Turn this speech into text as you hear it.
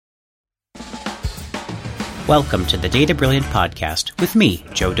Welcome to the Data Brilliant podcast with me,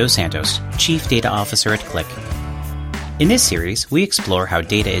 Joe Dos Santos, Chief Data Officer at Qlik. In this series, we explore how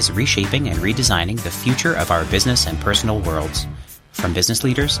data is reshaping and redesigning the future of our business and personal worlds. From business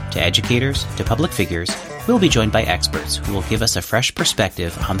leaders to educators to public figures, we'll be joined by experts who will give us a fresh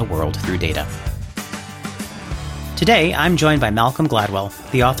perspective on the world through data. Today, I'm joined by Malcolm Gladwell,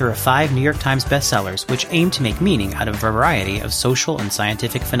 the author of 5 New York Times bestsellers which aim to make meaning out of a variety of social and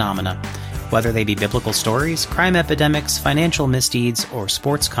scientific phenomena, whether they be biblical stories, crime epidemics, financial misdeeds, or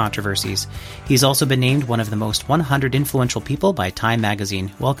sports controversies. He's also been named one of the most 100 influential people by Time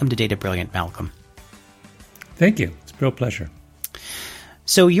magazine. Welcome to Data Brilliant, Malcolm. Thank you. It's a real pleasure.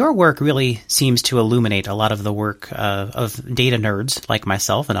 So your work really seems to illuminate a lot of the work of data nerds like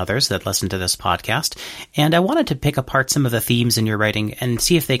myself and others that listen to this podcast. And I wanted to pick apart some of the themes in your writing and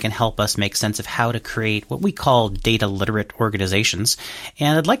see if they can help us make sense of how to create what we call data literate organizations.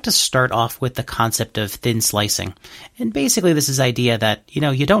 And I'd like to start off with the concept of thin slicing. And basically this is the idea that,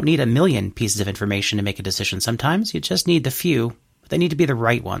 you don't need a million pieces of information to make a decision. Sometimes you just need the few. They need to be the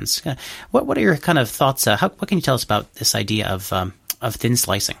right ones. What are your kind of thoughts? What can you tell us about this idea of thin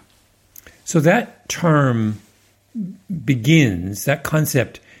slicing? So that term that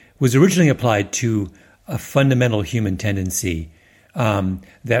concept was originally applied to a fundamental human tendency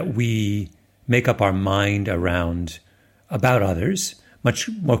that we make up our mind about others much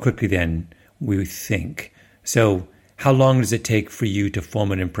more quickly than we think. So how long does it take for you to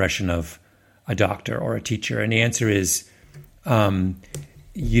form an impression of a doctor or a teacher? And the answer is,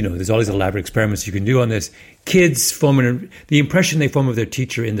 there's all these elaborate experiments you can do on this. Kids the impression they form of their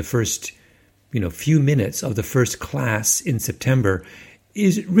teacher in the first, few minutes of the first class in September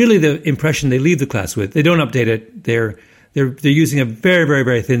is really the impression they leave the class with. They don't update it. They're using a very, very,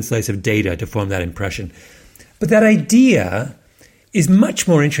 very thin slice of data to form that impression. But that idea is much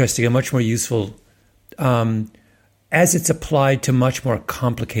more interesting and much more useful as it's applied to much more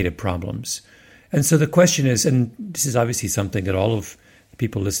complicated problems. And so the question is, and this is obviously something that all of the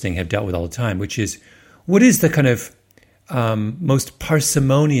people listening have dealt with all the time, which is, what is the kind of most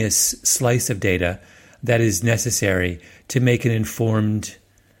parsimonious slice of data that is necessary to make an informed,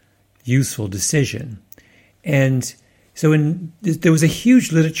 useful decision? And so there was a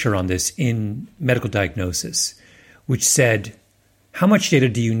huge literature on this in medical diagnosis, which said, how much data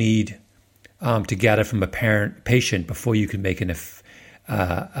do you need to gather from a patient before you can make an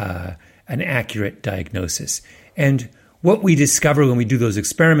accurate diagnosis? And what we discover when we do those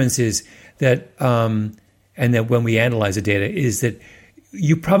experiments is that, and that when we analyze the data, is that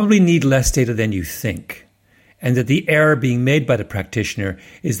you probably need less data than you think. And that the error being made by the practitioner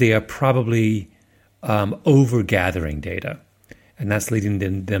is they are probably over-gathering data. And that's leading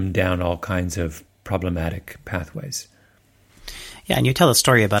them down all kinds of problematic pathways. Yeah, and you tell a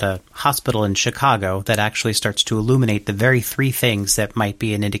story about a hospital in Chicago that actually starts to illuminate the very 3 things that might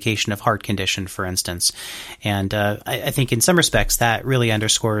be an indication of heart condition, for instance. And I think in some respects that really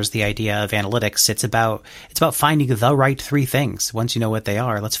underscores the idea of analytics. It's about finding the right 3 things. Once you know what they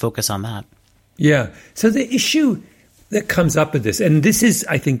are, let's focus on that. Yeah. So the issue that comes up with this, and this is,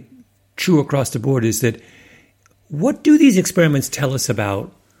 I think, true across the board, is that what do these experiments tell us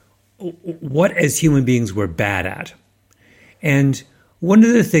about what as human beings we're bad at? And one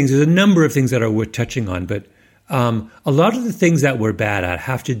of the things, there's a number of things that are worth touching on, but a lot of the things that we're bad at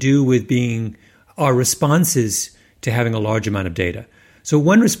have to do with being our responses to having a large amount of data. So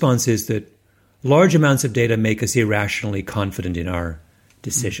one response is that large amounts of data make us irrationally confident in our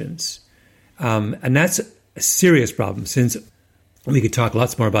decisions. And that's a serious problem, since we could talk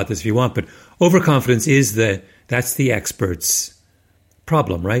lots more about this if you want, but overconfidence that's the expert's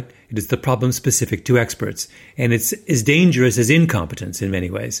problem, right? It is the problem specific to experts, and it's as dangerous as incompetence in many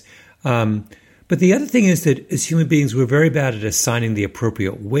ways. But the other thing is that as human beings, we're very bad at assigning the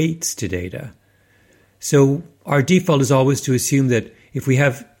appropriate weights to data. So our default is always to assume that if we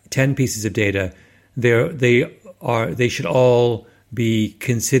have 10 pieces of data, they should all be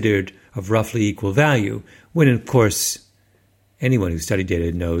considered of roughly equal value, when of course anyone who studied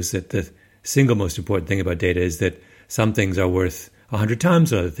data knows that the single most important thing about data is that some things are worth 100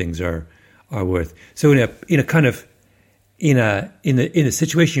 times what other things are worth. So in a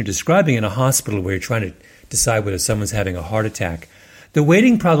situation you're describing in a hospital where you're trying to decide whether someone's having a heart attack, the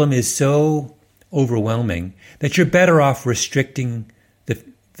weighting problem is so overwhelming that you're better off restricting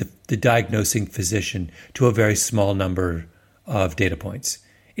the diagnosing physician to a very small number of data points.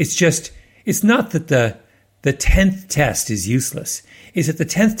 It's not that the 10th test is useless. It's that the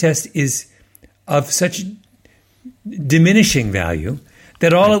 10th test is of such diminishing value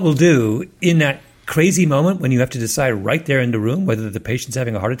that all it will do in that crazy moment when you have to decide right there in the room whether the patient's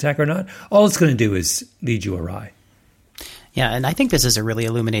having a heart attack or not, all it's going to do is lead you awry. Yeah, and I think this is a really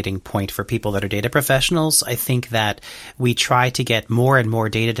illuminating point for people that are data professionals. I think that we try to get more and more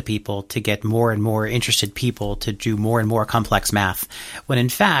data to people, to get more and more interested people to do more and more complex math, when in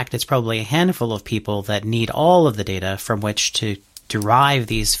fact it's probably a handful of people that need all of the data from which to derive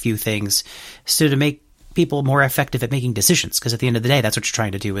these few things, so to make people more effective at making decisions. Because at the end of the day, that's what you're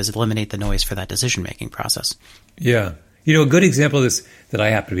trying to do, is eliminate the noise for that decision-making process. Yeah. You know, a good example of this that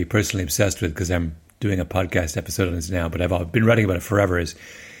I happen to be personally obsessed with, because I'm doing a podcast episode on this now, but I've been writing about it forever, is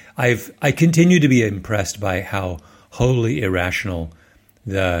I continue to be impressed by how wholly irrational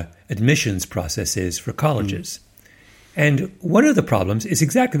the admissions process is for colleges. And one of the problems is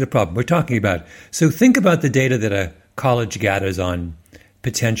exactly the problem we're talking about. So think about the data that a college gathers on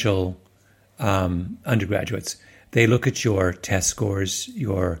potential undergraduates. They look at your test scores,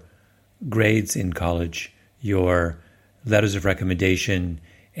 your grades in college, your letters of recommendation,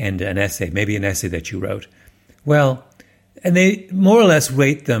 and an essay, maybe an essay that you wrote. Well, and they more or less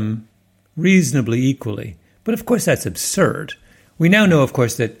rate them reasonably equally. But of course, that's absurd. We now know, of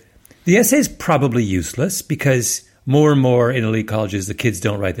course, that the essay is probably useless because more and more in elite colleges, the kids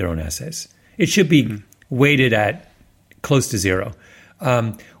don't write their own essays. It should be weighted at close to zero.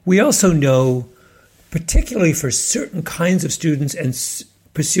 We also know, particularly for certain kinds of students and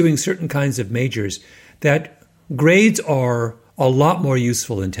pursuing certain kinds of majors, that grades are a lot more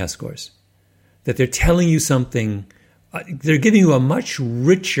useful than test scores, that they're telling you something, they're giving you a much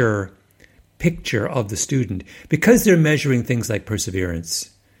richer picture of the student because they're measuring things like perseverance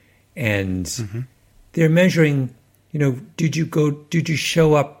and they're measuring, did you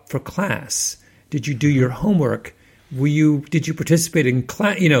show up for class? Did you do your homework? Did you participate in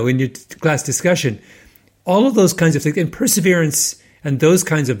class, in your class discussion? All of those kinds of things, and perseverance and those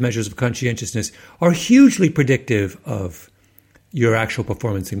kinds of measures of conscientiousness are hugely predictive of your actual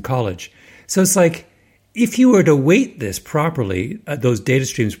performance in college. So it's like, if you were to weight this properly, those data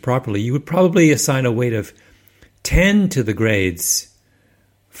streams properly, you would probably assign a weight of 10 to the grades,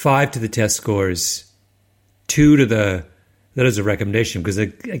 5 to the test scores, 2 to the letters of recommendation. Because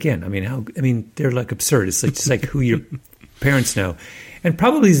again, they're like absurd. It's like just like who your parents know, and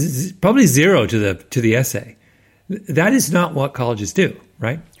probably 0 to the essay. That is not what colleges do,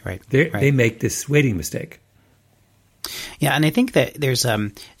 right? Right. They make this weighting mistake. Yeah, and I think that there's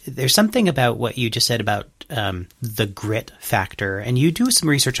something about what you just said about the grit factor, and you do some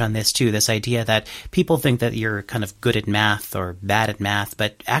research on this too, this idea that people think that you're kind of good at math or bad at math,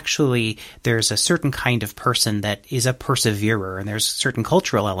 but actually there's a certain kind of person that is a perseverer, and there's certain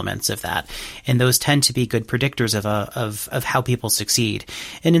cultural elements of that, and those tend to be good predictors of how people succeed.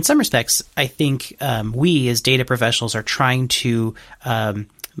 And in some respects, I think we as data professionals are trying to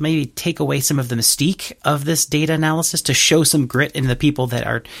maybe take away some of the mystique of this data analysis to show some grit in the people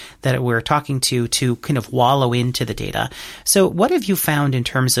that we're talking to kind of wallow into the data. So what have you found in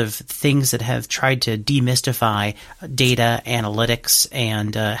terms of things that have tried to demystify data analytics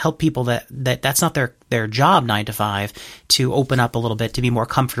and help people that's not their job 9 to 5 to open up a little bit, to be more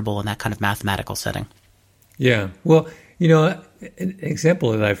comfortable in that kind of mathematical setting? Yeah. Well, an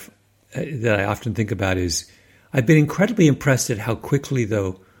example that I often think about is I've been incredibly impressed at how quickly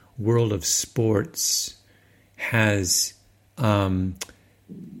the world of sports has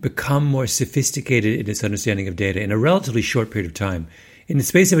become more sophisticated in its understanding of data in a relatively short period of time. In the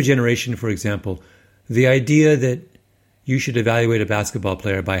space of a generation, for example, the idea that you should evaluate a basketball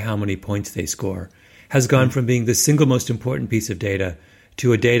player by how many points they score has gone from being the single most important piece of data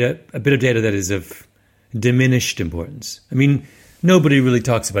to a bit of data that is of diminished importance. I mean, nobody really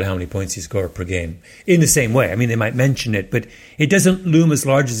talks about how many points you score per game in the same way. I mean, they might mention it, but it doesn't loom as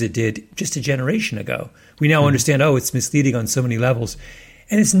large as it did just a generation ago. We now understand, it's misleading on so many levels.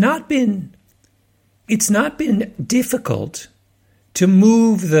 And it's not been difficult to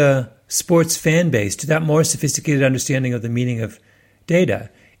move the sports fan base to that more sophisticated understanding of the meaning of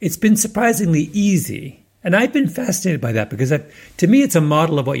data. It's been surprisingly easy. And I've been fascinated by that because to me, it's a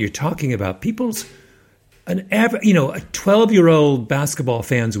model of what you're talking about. A 12-year-old basketball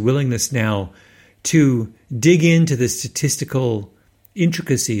fan's willingness now to dig into the statistical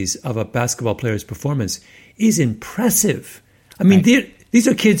intricacies of a basketball player's performance is impressive. I mean, these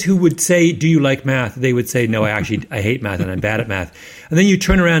are kids who would say, "Do you like math?" They would say, "No, I hate math and I'm bad at math." And then you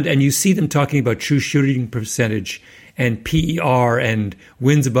turn around and you see them talking about true shooting percentage and PER and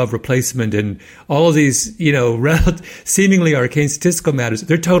wins above replacement and all of these, seemingly arcane statistical matters.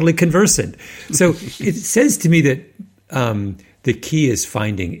 They're totally conversant. So it says to me that the key is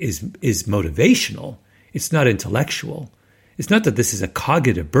motivational. It's not intellectual. It's not that this is a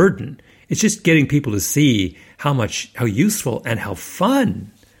cognitive burden. It's just getting people to see how useful and how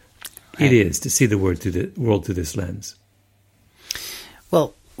fun it is to see the world through this lens.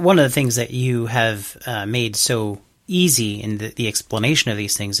 Well, one of the things that you have made so easy in the explanation of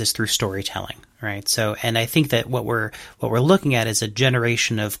these things is through storytelling, right? So, and I think that what we're looking at is a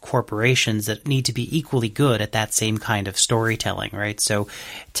generation of corporations that need to be equally good at that same kind of storytelling, right? So,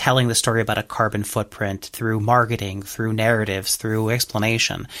 telling the story about a carbon footprint through marketing, through narratives, through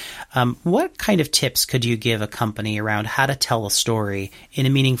explanation. What kind of tips could you give a company around how to tell a story in a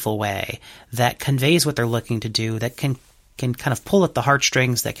meaningful way that conveys what they're looking to do, that can kind of pull at the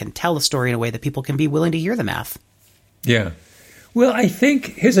heartstrings, that can tell a story in a way that people can be willing to hear the math? Yeah. Well, I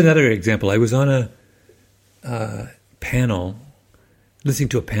think here's another example. I was on a panel, listening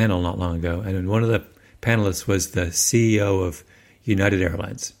to a panel not long ago, and one of the panelists was the CEO of United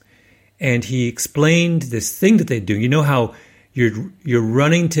Airlines. And he explained this thing that they do. You know how you're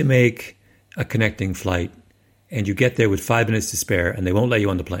running to make a connecting flight, and you get there with 5 minutes to spare, and they won't let you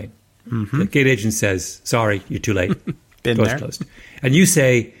on the plane. Mm-hmm. The gate agent says, sorry, you're too late. Door's closed. And you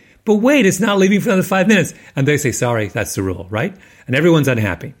say, but wait, it's not leaving for another 5 minutes. And they say, sorry, that's the rule, right? And everyone's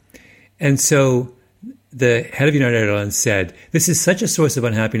unhappy. And so the head of United Airlines said, this is such a source of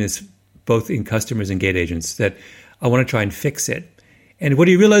unhappiness, both in customers and gate agents, that I want to try and fix it. And what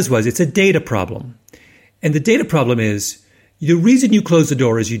he realized was it's a data problem. And the data problem is the reason you close the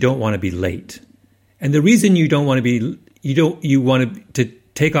door is you don't want to be late. And the reason you want to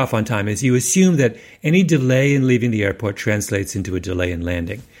take off on time is you assume that any delay in leaving the airport translates into a delay in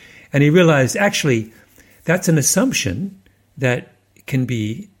landing. And he realized, actually, that's an assumption that can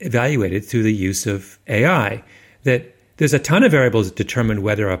be evaluated through the use of AI, that there's a ton of variables that determine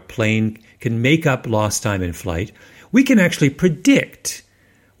whether a plane can make up lost time in flight. We can actually predict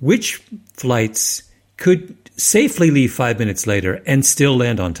which flights could safely leave 5 minutes later and still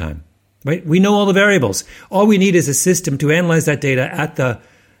land on time, right? We know all the variables. All we need is a system to analyze that data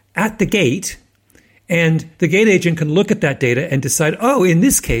at the gate. And the gate agent can look at that data and decide, oh, in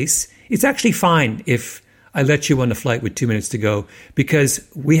this case, it's actually fine if I let you on the flight with 2 minutes to go, because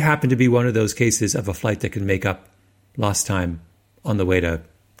we happen to be one of those cases of a flight that can make up lost time on the way to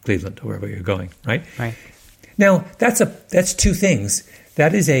Cleveland or wherever you're going, right? Right. Now, that's two things.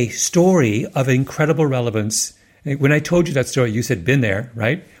 That is a story of incredible relevance. When I told you that story, you said, been there,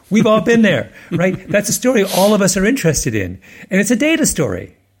 right? We've all been there, right? That's a story all of us are interested in. And it's a data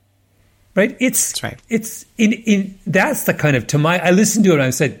story. Right, that's right. It's in that's the kind of I listened to it and I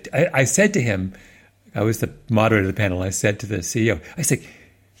said to him, I was the moderator of the panel. I said to the CEO, I said,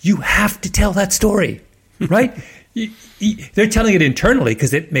 you have to tell that story, right? They're telling it internally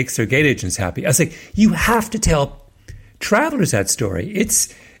because it makes their gate agents happy. I was like, you have to tell travelers that story.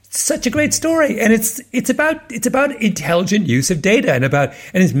 It's such a great story, and it's about intelligent use of data and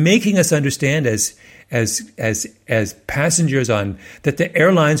it's making us understand as passengers on that the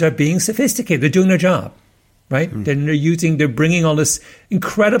airlines are being sophisticated. They're doing their job, right? They're bringing all this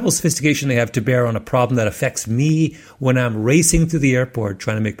incredible sophistication they have to bear on a problem that affects me when I'm racing through the airport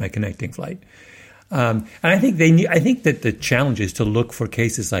trying to make my connecting flight. And I think that the challenge is to look for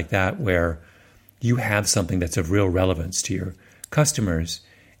cases like that where you have something that's of real relevance to your customers,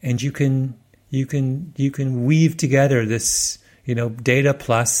 and you can weave together this, data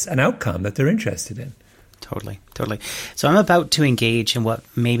plus an outcome that they're interested in. Totally. So I'm about to engage in what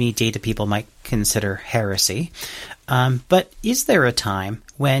maybe data people might consider heresy. But is there a time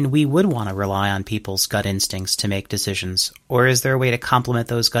when we would want to rely on people's gut instincts to make decisions? Or is there a way to complement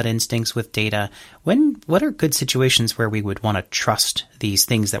those gut instincts with data? What are good situations where we would want to trust these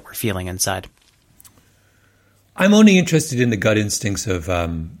things that we're feeling inside? I'm only interested in the gut instincts of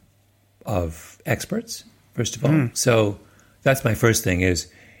experts, first of all. So that's my first thing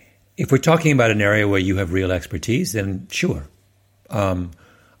is, if we're talking about an area where you have real expertise, then sure. Am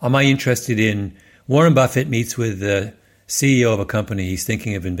I interested in Warren Buffett meets with the CEO of a company he's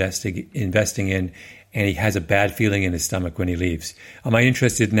thinking of investing in, and he has a bad feeling in his stomach when he leaves? Am I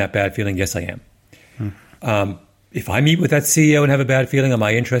interested in that bad feeling? Yes, I am. If I meet with that CEO and have a bad feeling, am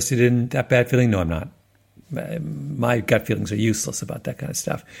I interested in that bad feeling? No, I'm not. My gut feelings are useless about that kind of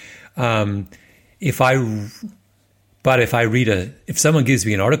stuff. If someone gives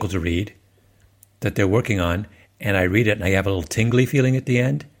me an article to read that they're working on, and I read it and I have a little tingly feeling at the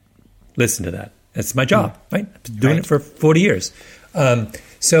end, listen to that. That's my job, right? I've been doing it for 40 years.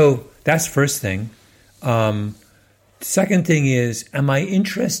 So that's first thing. Second thing is, am I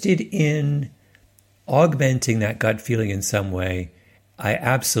interested in augmenting that gut feeling in some way? I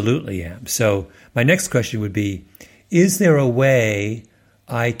absolutely am. So my next question would be, is there a way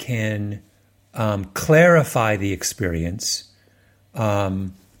I can clarify the experience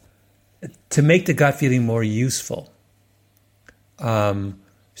to make the gut feeling more useful.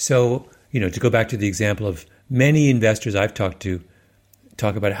 So, to go back to the example of many investors I've talked to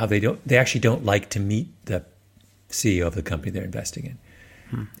talk about how they actually don't like to meet the CEO of the company they're investing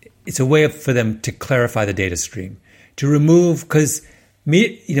in. It's a way for them to clarify the data stream, to remove, because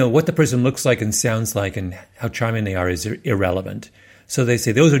what the person looks like and sounds like and how charming they are is irrelevant. So they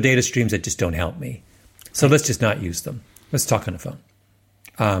say, those are data streams that just don't help me. So let's just not use them. Let's talk on the phone.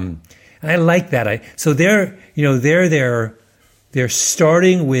 And I like that. So they're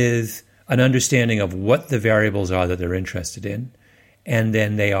starting with an understanding of what the variables are that they're interested in, and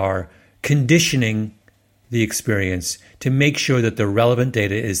then they are conditioning the experience to make sure that the relevant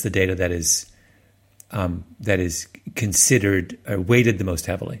data is the data that is considered or weighted the most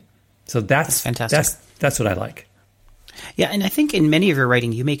heavily. So that's fantastic. That's what I like. Yeah, and I think in many of your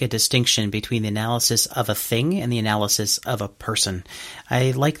writing, you make a distinction between the analysis of a thing and the analysis of a person.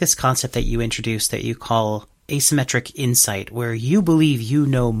 I like this concept that you introduced that you call asymmetric insight, where you believe you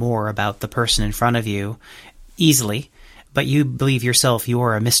know more about the person in front of you easily, but you believe yourself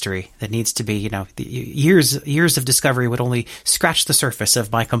you're a mystery that needs to be, years of discovery would only scratch the surface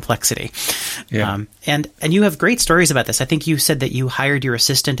of my complexity. Yeah. And you have great stories about this. I think you said that you hired your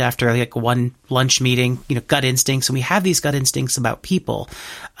assistant after one lunch meeting, gut instincts, and we have these gut instincts about people.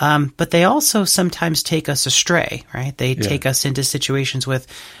 But they also sometimes take us astray, right? They take us into situations with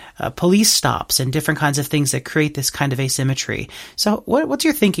police stops and different kinds of things that create this kind of asymmetry. So what's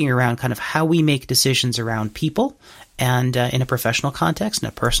your thinking around kind of how we make decisions around people and in a professional context, in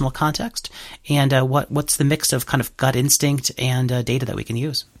a personal context, and what's the mix of kind of gut instinct and data that we can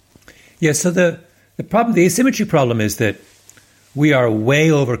use? Yeah, so the asymmetry problem is that we are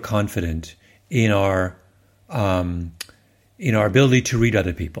way overconfident in our ability to read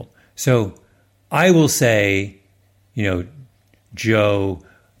other people. So I will say, Joe,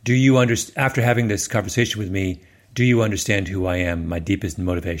 do you understand, after having this conversation with me, do you understand who I am, my deepest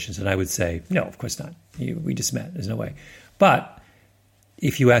motivations? And I would say, no, of course not. We just met. There's no way. But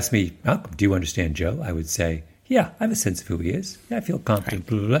if you ask me, Malcolm, do you understand Joe? I would say, yeah, I have a sense of who he is. Yeah, I feel confident. Right.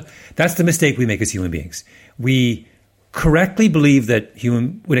 Blah, blah, blah. That's the mistake we make as human beings. We correctly believe that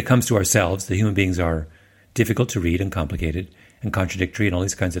when it comes to ourselves, the human beings are difficult to read and complicated and contradictory and all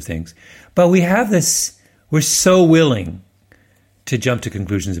these kinds of things. But we have this, we're so willing to jump to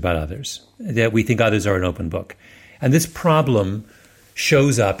conclusions about others that we think others are an open book. And this problem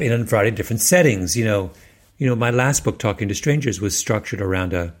shows up in a variety of different settings. My last book, Talking to Strangers, was structured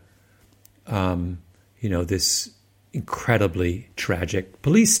around this incredibly tragic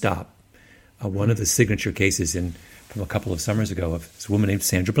police stop. One of the signature cases from a couple of summers ago of this woman named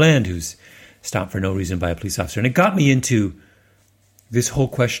Sandra Bland, who's stopped for no reason by a police officer. And it got me into this whole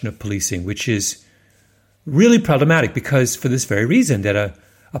question of policing, which is really problematic because for this very reason that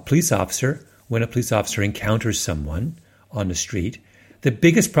a police officer, when a police officer encounters someone on the street, the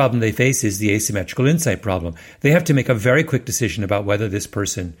biggest problem they face is the asymmetrical insight problem. They have to make a very quick decision about whether this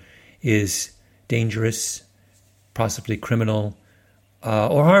person is dangerous, possibly criminal,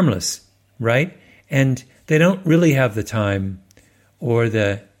 or harmless, right? And they don't really have the time or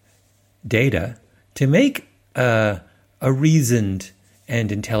the data to make a reasoned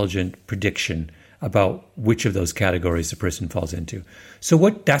and intelligent prediction about which of those categories the person falls into. So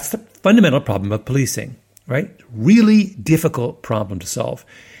that's the fundamental problem of policing, right? Really difficult problem to solve.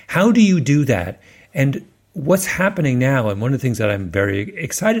 How do you do that? And what's happening now, and one of the things that I'm very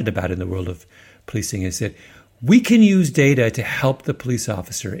excited about in the world of policing is that we can use data to help the police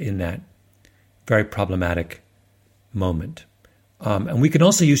officer in that very problematic moment. And we can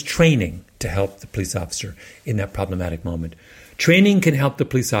also use training to help the police officer in that problematic moment. Training can help the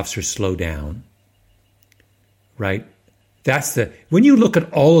police officer slow down, right? When you look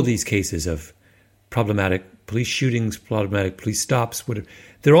at all of these cases of problematic police shootings, problematic police stops,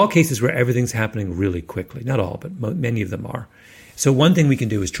 they're all cases where everything's happening really quickly. Not all, but many of them are. So one thing we can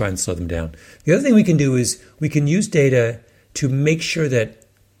do is try and slow them down. The other thing we can do is we can use data to make sure that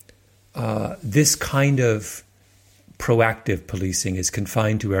this kind of proactive policing is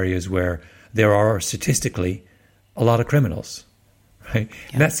confined to areas where there are statistically a lot of criminals, right?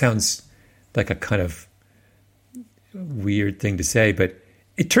 Yeah. And that sounds like a kind of weird thing to say, but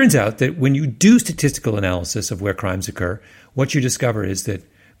it turns out that when you do statistical analysis of where crimes occur, what you discover is that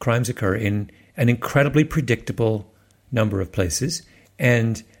crimes occur in an incredibly predictable number of places.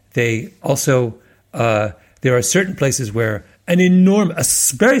 And they also, there are certain places where a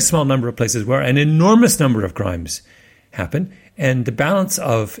very small number of places where an enormous number of crimes happen. And the balance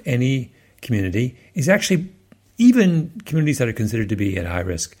of any community is actually, even communities that are considered to be at high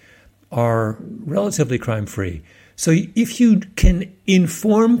risk, are relatively crime-free. So if you can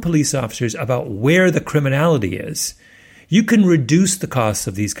inform police officers about where the criminality is, you can reduce the costs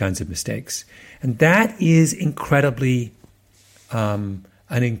of these kinds of mistakes. And that is incredibly, encouraging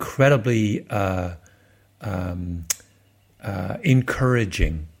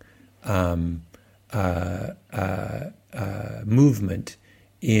movement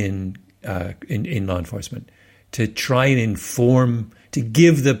in law enforcement, to try and inform, to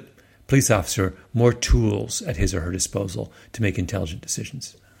give the police officer more tools at his or her disposal to make intelligent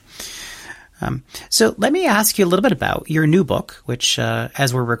decisions. So let me ask you a little bit about your new book, which,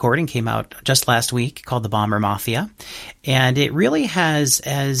 as we're recording, came out just last week, called The Bomber Mafia. And it really has,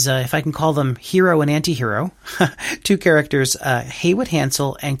 as if I can call them hero and anti-hero, two characters, Haywood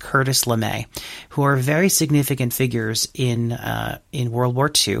Hansell and Curtis LeMay, who are very significant figures in World War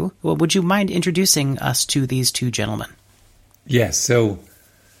II. Well, would you mind introducing us to these two gentlemen? Yes. So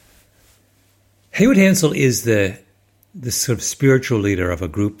Haywood Hansell is the sort of spiritual leader of a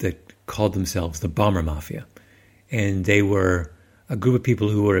group that called themselves the Bomber Mafia. And they were a group of people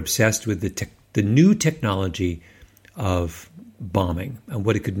who were obsessed with the new technology of bombing and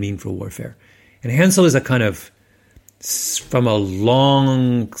what it could mean for warfare. And Hansell is a kind of, from a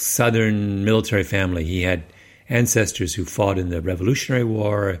long Southern military family. He had ancestors who fought in the Revolutionary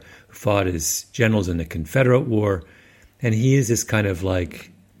War, who fought as generals in the Confederate War. And he is this kind of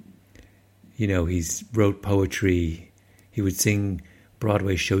like, he's wrote poetry. He would sing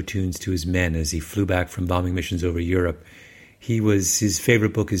Broadway show tunes to his men as he flew back from bombing missions over Europe. His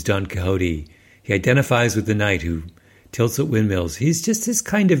favorite book is Don Quixote. He identifies with the knight who tilts at windmills. He's just this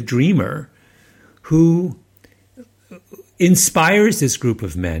kind of dreamer who inspires this group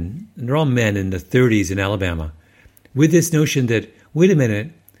of men, and they're all men in the 30s in Alabama, with this notion that, wait a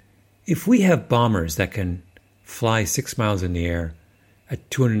minute, if we have bombers that can fly 6 miles in the air at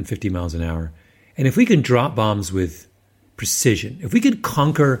 250 miles an hour, and if we can drop bombs with precision, if we could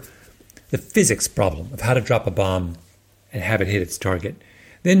conquer the physics problem of how to drop a bomb and have it hit its target,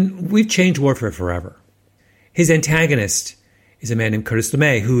 then we've changed warfare forever. His antagonist is a man named Curtis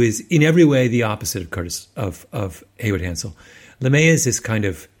LeMay, who is in every way the opposite of Haywood Hansell. LeMay is this kind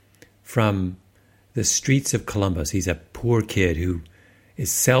of, from the streets of Columbus, he's a poor kid who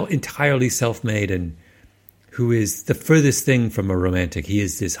is entirely self-made and who is the furthest thing from a romantic. He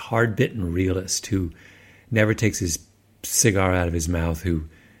is this hard-bitten realist who never takes his cigar out of his mouth, who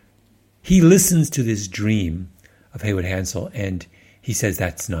he listens to this dream of Haywood Hansell and he says,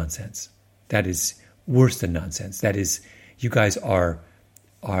 that's nonsense. That is worse than nonsense. That is, you guys are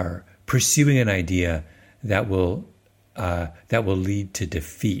pursuing an idea that will lead to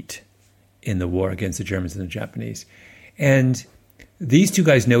defeat in the war against the Germans and the Japanese. And these two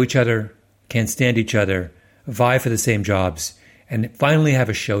guys know each other, can't stand each other, vie for the same jobs, and finally have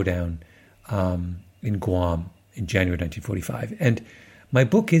a showdown in Guam in January 1945. And my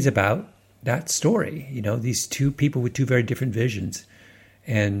book is about that story, these two people with two very different visions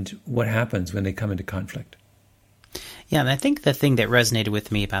and what happens when they come into conflict. Yeah, and I think the thing that resonated with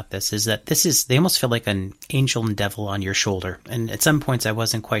me about this is that they almost feel like an angel and devil on your shoulder. And at some points I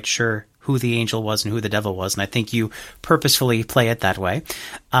wasn't quite sure who the angel was and who the devil was, and I think you purposefully play it that way.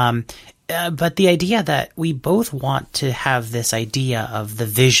 But the idea that we both want to have this idea of the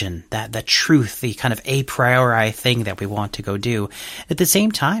vision, that the truth, the kind of a priori thing that we want to go do. At the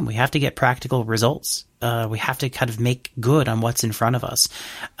same time, we have to get practical results. We have to kind of make good on what's in front of us.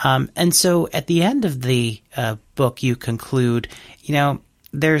 And so at the end of the book, you conclude,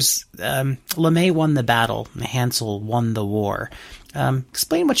 there's LeMay won the battle, Hansell won the war.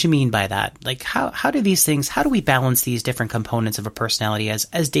 Explain what you mean by that. Like, how do we balance these different components of a personality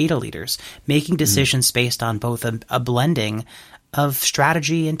as data leaders, making decisions based on both a blending of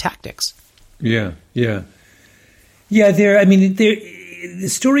strategy and tactics? Yeah. The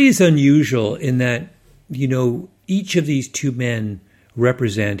story is unusual in that, each of these two men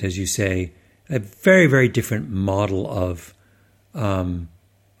represent, as you say, a very, very different model of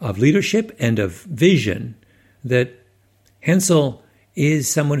leadership and of vision. That Hansell is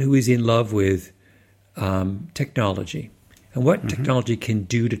someone who is in love with technology and what technology can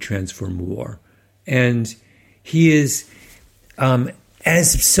do to transform war. And he is,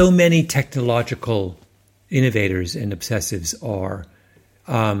 as so many technological innovators and obsessives are,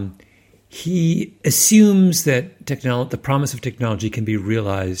 he assumes that the promise of technology can be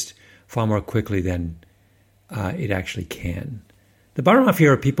realized far more quickly than it actually can. The Bomber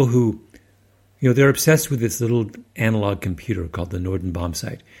Mafia are people who, they're obsessed with this little analog computer called the Norden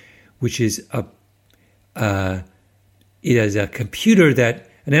Bombsight, which is an analog computer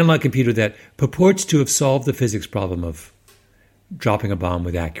that purports to have solved the physics problem of dropping a bomb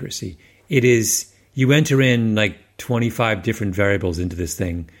with accuracy. It is, you enter in like 25 different variables into this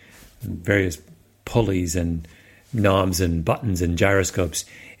thing, various pulleys and knobs and buttons and gyroscopes.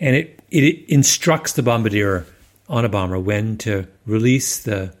 And it instructs the bombardier on a bomber when to release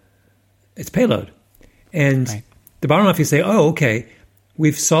its payload. And right. The bomber mafia say, oh, okay,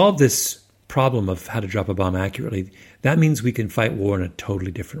 we've solved this problem of how to drop a bomb accurately. That means we can fight war in a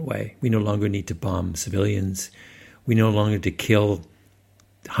totally different way. We no longer need to bomb civilians. We no longer need to kill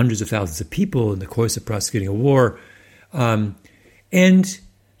hundreds of thousands of people in the course of prosecuting a war. And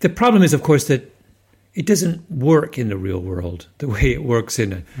the problem is, of course, that it doesn't work in the real world the way it works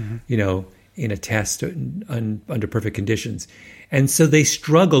in a, in a test under perfect conditions. And so they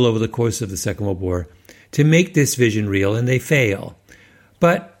struggle over the course of the Second World War to make this vision real, and they fail.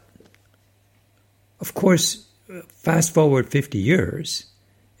 But, of course, fast forward 50 years,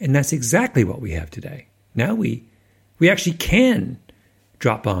 and that's exactly what we have today. Now we actually can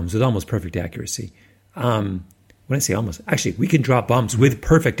drop bombs with almost perfect accuracy. When I say almost, actually, we can drop bombs with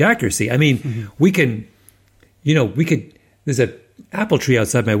perfect accuracy. I mean, we can, there's an apple tree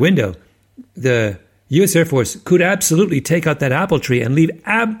outside my window. The U.S. Air Force could absolutely take out that apple tree and leave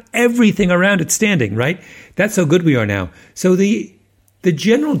everything around it standing, right? That's how good we are now. So the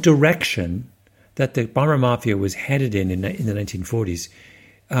general direction that the bomber mafia was headed in the 1940s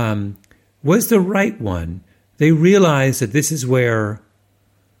was the right one. They realized that this is where,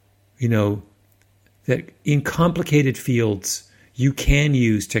 that in complicated fields you can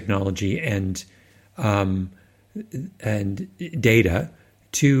use technology and data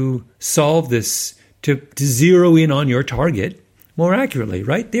to solve this, to zero in on your target more accurately,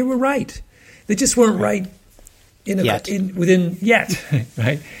 right? They were right. They just weren't right yet,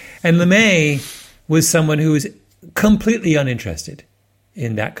 right? And LeMay was someone who was completely uninterested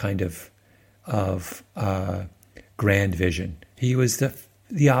in that kind of grand vision. He was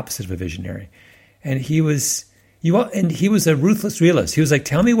the opposite of a visionary, and he was a ruthless realist. He was like,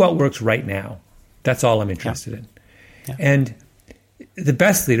 "Tell me what works right now. That's all I'm interested in." Yeah. And the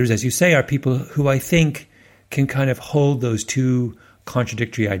best leaders, as you say, are people who I think can kind of hold those two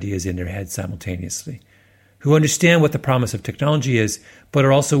contradictory ideas in their head simultaneously, who understand what the promise of technology is, but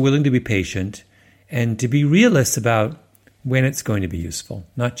are also willing to be patient and to be realists about when it's going to be useful,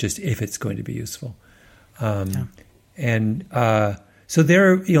 not just if it's going to be useful. And so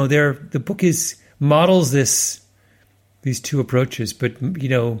the book models these two approaches, but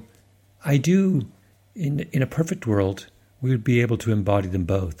I do in a perfect world we would be able to embody them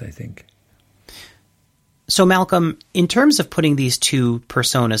both, I think. So Malcolm, in terms of putting these two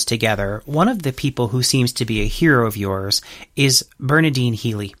personas together, one of the people who seems to be a hero of yours is Bernadine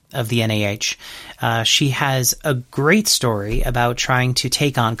Healy of the NIH. She has a great story about trying to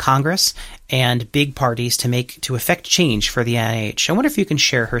take on Congress and big parties to affect change for the NIH. I wonder if you can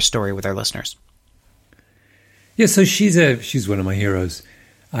share her story with our listeners. Yeah, so she's one of my heroes.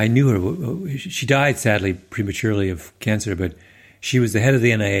 I knew her. She died, sadly, prematurely of cancer, but she was the head of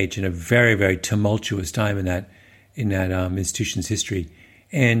the NIH in a very, very tumultuous time in that institution's history.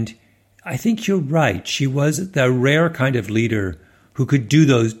 And I think you're right. She was the rare kind of leader who could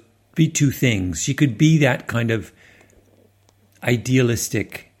be two things. She could be that kind of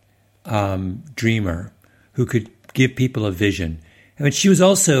idealistic dreamer who could give people a vision. I mean, she was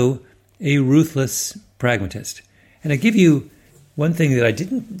also a ruthless pragmatist. And I give you one thing that I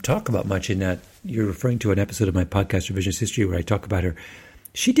didn't talk about much in that. You're referring to an episode of my podcast, Revisionist History, where I talk about her.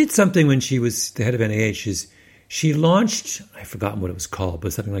 She did something when she was the head of NIH. She launched, I've forgotten what it was called,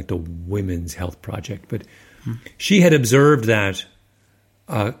 but something like the Women's Health Project. But she had observed that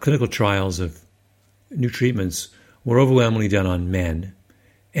clinical trials of new treatments were overwhelmingly done on men.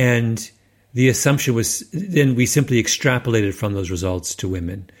 And the assumption was then we simply extrapolated from those results to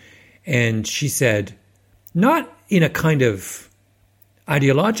women. And she said, not in a kind of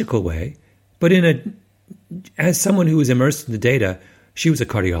ideological way, but as someone who was immersed in the data, she was a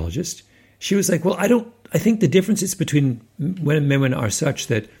cardiologist. She was like, well, I think the differences between men and women are such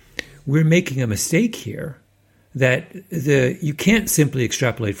that we're making a mistake here, that you can't simply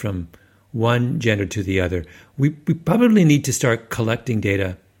extrapolate from one gender to the other. We probably need to start collecting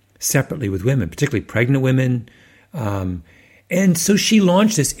data separately with women, particularly pregnant women. And so she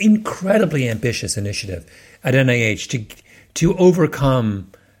launched this incredibly ambitious initiative at NIH to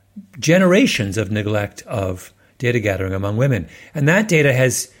overcome generations of neglect of data gathering among women. And that data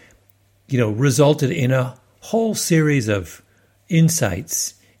has, resulted in a whole series of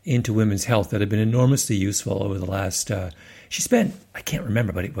insights into women's health that have been enormously useful over the last, she spent, I can't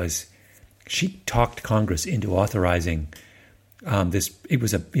remember, but she talked Congress into authorizing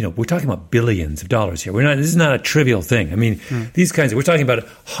we're talking about billions of dollars here. This is not a trivial thing. I mean, we're talking about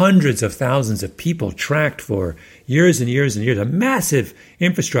hundreds of thousands of people tracked for years and years and years, a massive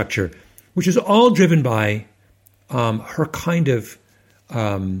infrastructure, which is all driven by her kind of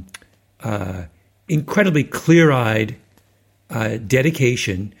incredibly clear-eyed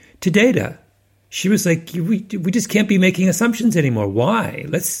dedication to data. She was like, we just can't be making assumptions anymore. Why?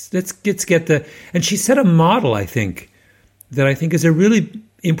 Let's get and she set a model, I think, that I think is a really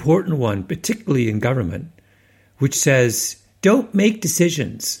important one, particularly in government, which says, don't make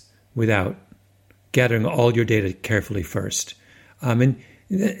decisions without gathering all your data carefully first. And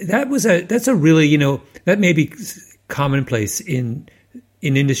that's a really, that may be commonplace in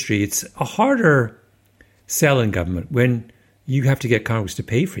industry. It's a harder sell in government when you have to get Congress to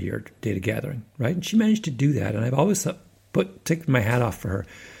pay for your data gathering, right? And she managed to do that, and I've always taken my hat off for her.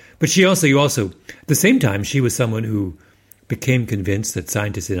 But she also, at the same time, she was someone who became convinced that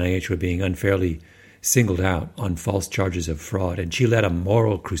scientists in NIH were being unfairly singled out on false charges of fraud, and she led a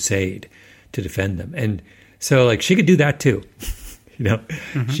moral crusade to defend them. And so, she could do that too,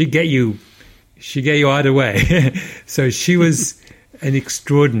 She'd get you either way. So she was an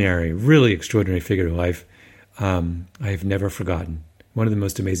really extraordinary figure who I've never forgotten. One of the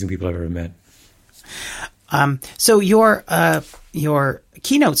most amazing people I've ever met. So your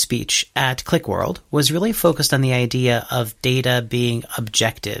keynote speech at ClickWorld was really focused on the idea of data being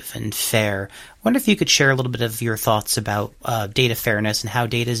objective and fair. I wonder if you could share a little bit of your thoughts about data fairness and how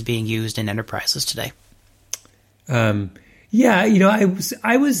data is being used in enterprises today. I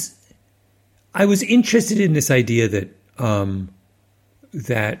was interested in this idea that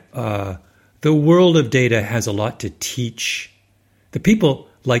the world of data has a lot to teach the people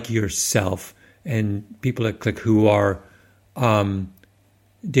like yourself and people at Click who are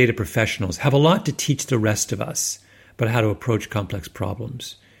data professionals have a lot to teach the rest of us about how to approach complex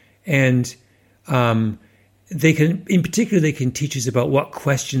problems. And they can teach us about what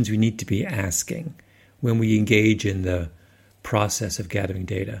questions we need to be asking when we engage in the process of gathering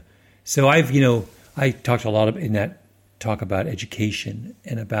data. So I talked a lot in that talk about education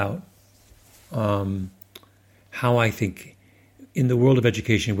and about how I think in the world of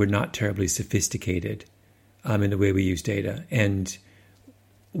education, we're not terribly sophisticated in the way we use data, and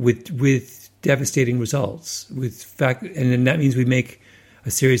with devastating results. And then that means we make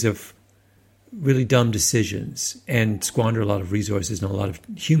a series of really dumb decisions and squander a lot of resources and a lot of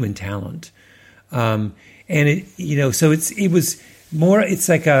human talent. And it was more. It's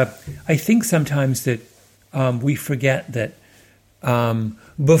like I think sometimes that we forget that.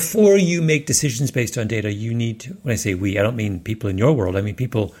 Before you make decisions based on data, you need to, when I say we, I don't mean people in your world, I mean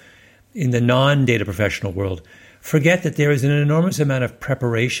people in the non-data professional world, forget that there is an enormous amount of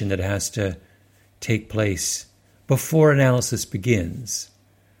preparation that has to take place before analysis begins.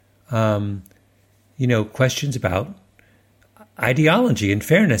 Questions about ideology and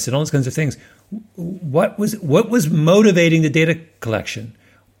fairness and all those kinds of things. What was motivating the data collection?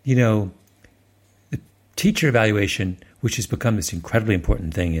 The teacher evaluation, which has become this incredibly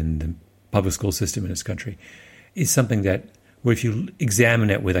important thing in the public school system in this country, is something that, where if you examine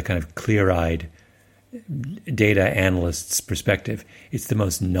it with a kind of clear-eyed data analyst's perspective, it's the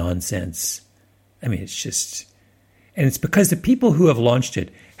most nonsense. I mean, and it's because the people who have launched it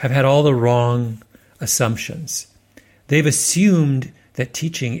have had all the wrong assumptions. They've assumed that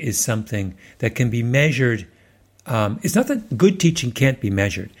teaching is something that can be measured. It's not that good teaching can't be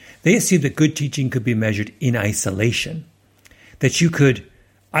measured. They assume that good teaching could be measured in isolation, that you could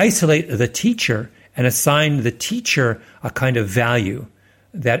isolate the teacher and assign the teacher a kind of value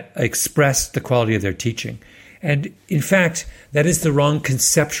that expressed the quality of their teaching. And in fact, that is the wrong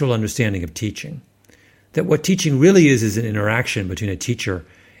conceptual understanding of teaching. That what teaching really is an interaction between a teacher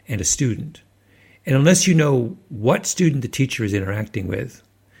and a student. And unless you know what student the teacher is interacting with,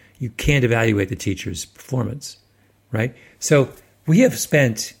 you can't evaluate the teacher's performance, right? So we have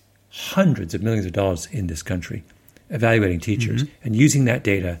spent hundreds of millions of dollars in this country evaluating teachers and using that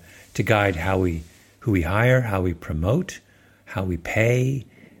data to guide who we hire, how we promote, how we pay,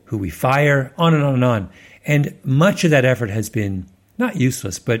 who we fire, on and on and on. And much of that effort has been not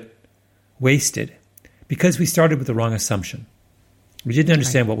useless, but wasted because we started with the wrong assumption. We didn't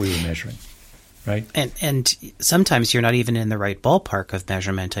understand what we were measuring. Right. And sometimes you're not even in the right ballpark of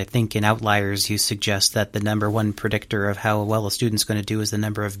measurement. I think in Outliers, you suggest that the number one predictor of how well a student's going to do is the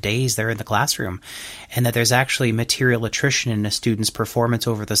number of days they're in the classroom, and that there's actually material attrition in a student's performance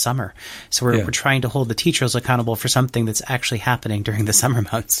over the summer. So we're trying to hold the teachers accountable for something that's actually happening during the summer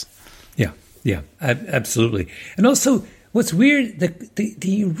months. Yeah, absolutely. And also, what's weird,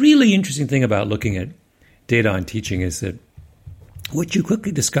 the really interesting thing about looking at data on teaching is that what you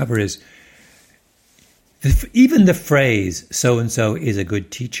quickly discover is even the phrase "so-and-so is a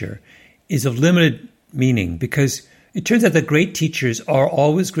good teacher" is of limited meaning, because it turns out that great teachers are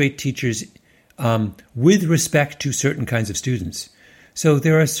always great teachers with respect to certain kinds of students. So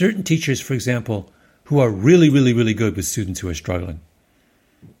there are certain teachers, for example, who are really, really, really good with students who are struggling.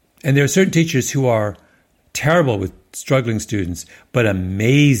 And there are certain teachers who are terrible with struggling students, but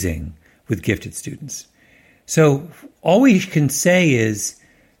amazing with gifted students. So all we can say is,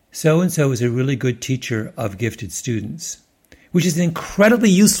 so-and-so is a really good teacher of gifted students, which is an incredibly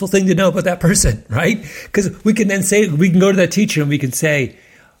useful thing to know about that person, right? Because we can then say, we can go to that teacher and we can say,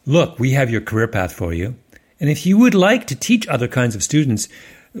 look, we have your career path for you. And if you would like to teach other kinds of students,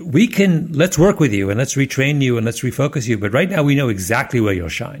 let's work with you and let's retrain you and let's refocus you. But right now we know exactly where you'll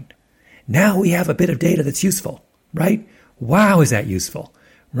shine. Now we have a bit of data that's useful, right? Wow, is that useful,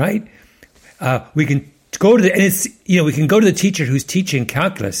 right? We can go to we can go to the teacher who's teaching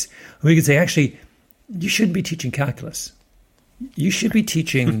calculus. And we can say, actually, you shouldn't be teaching calculus. You should be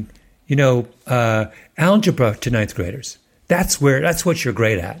teaching, algebra to ninth graders. That's what you're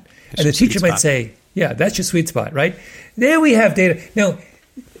great at. And the teacher might say, yeah, that's your sweet spot, right? There we have data. Now,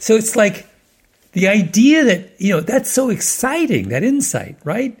 so it's like the idea that, that's so exciting, that insight,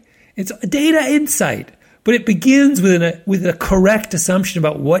 right? It's a data insight, but it begins with a correct assumption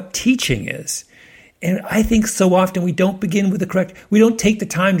about what teaching is. And I think so often we don't begin with we don't take the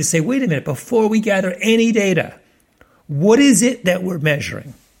time to say, wait a minute, before we gather any data, what is it that we're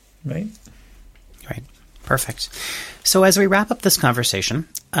measuring, right? Right. Perfect. So as we wrap up this conversation,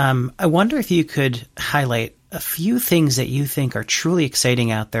 I wonder if you could highlight a few things that you think are truly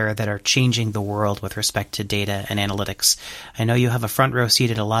exciting out there that are changing the world with respect to data and analytics. I know you have a front row seat,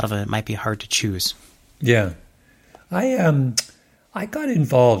 and a lot of it might be hard to choose. Yeah. I got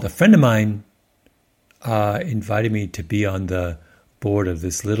involved. A friend of mine invited me to be on the board of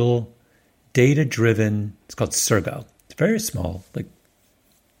this little data-driven, it's called Sergo. It's very small,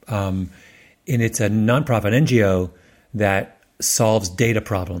 and it's a nonprofit NGO that solves data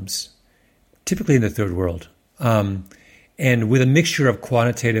problems, typically in the third world, and with a mixture of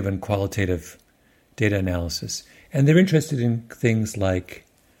quantitative and qualitative data analysis. And they're interested in things like,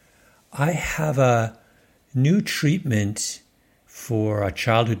 I have a new treatment for a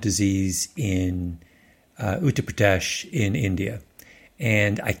childhood disease in Uttar Pradesh in India,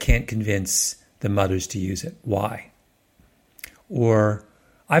 and I can't convince the mothers to use it. Why? Or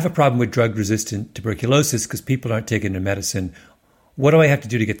I have a problem with drug-resistant tuberculosis because people aren't taking their medicine. What do I have to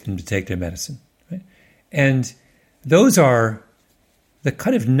do to get them to take their medicine? Right? And those are the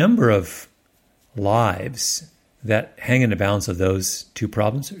kind of number of lives that hang in the balance of those two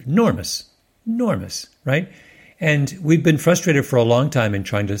problems are enormous, right? And we've been frustrated for a long time in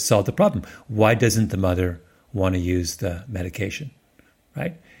trying to solve the problem. Why doesn't the mother want to use the medication,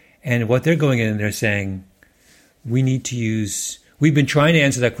 right? And what they're going in and they're saying, we've been trying to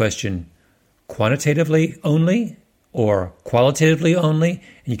answer that question quantitatively only or qualitatively only, and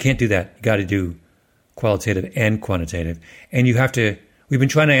you can't do that. You got to do qualitative and quantitative. And we've been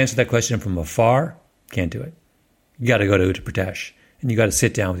trying to answer that question from afar, can't do it. You got to go to Uttar Pradesh, and you got to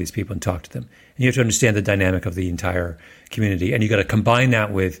sit down with these people and talk to them. And you have to understand the dynamic of the entire community, and you got to combine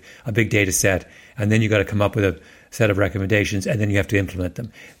that with a big data set, and then you got to come up with a set of recommendations, and then you have to implement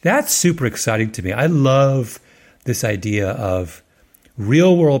them. That's super exciting to me. I love this idea of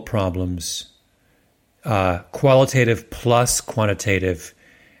real-world problems, qualitative plus quantitative,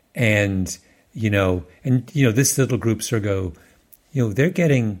 and this little group, Sergo,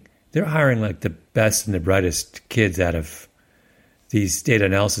 they're hiring like the best and the brightest kids out of these data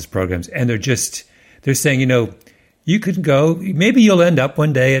analysis programs, and they're saying, you could go, maybe you'll end up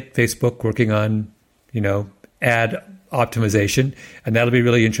one day at Facebook working on, ad optimization, and that'll be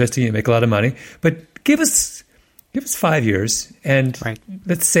really interesting. You make a lot of money, but give us 5 years and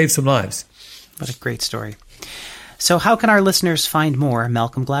Let's save some lives. What a great story. So how can our listeners find more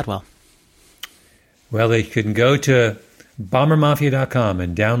Malcolm Gladwell? Well, they can go to bombermafia.com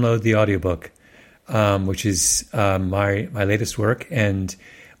and download the audiobook, which is my latest work. And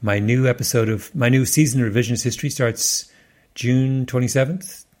my new season of Revisionist History starts June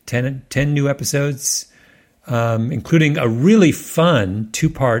 27th, 10 new episodes, including a really fun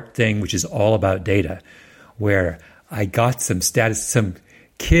 2-part thing, which is all about data, where I got some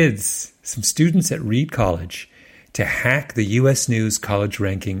students at Reed College to hack the U.S. News college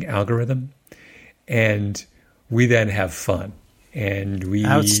ranking algorithm, and we then have fun. And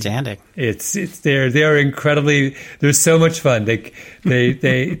outstanding. They're incredibly. They're so much fun. They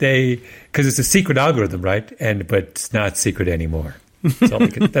because it's a secret algorithm, right? But it's not secret anymore.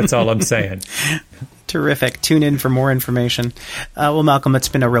 That's all I'm saying. Terrific. Tune in for more information. Well, Malcolm, it's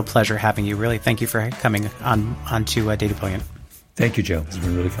been a real pleasure having you. Really, thank you for coming onto Data Brilliant. Thank you, Joe. It's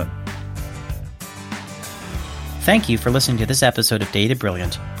been really fun. Thank you for listening to this episode of Data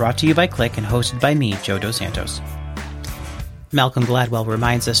Brilliant, brought to you by Click and hosted by me, Joe Dos Santos. Malcolm Gladwell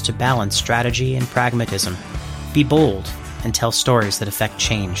reminds us to balance strategy and pragmatism, be bold, and tell stories that affect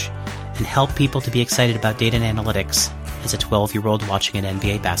change, and help people to be excited about data and analytics as a 12-year-old watching an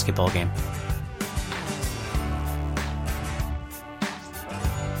NBA basketball game.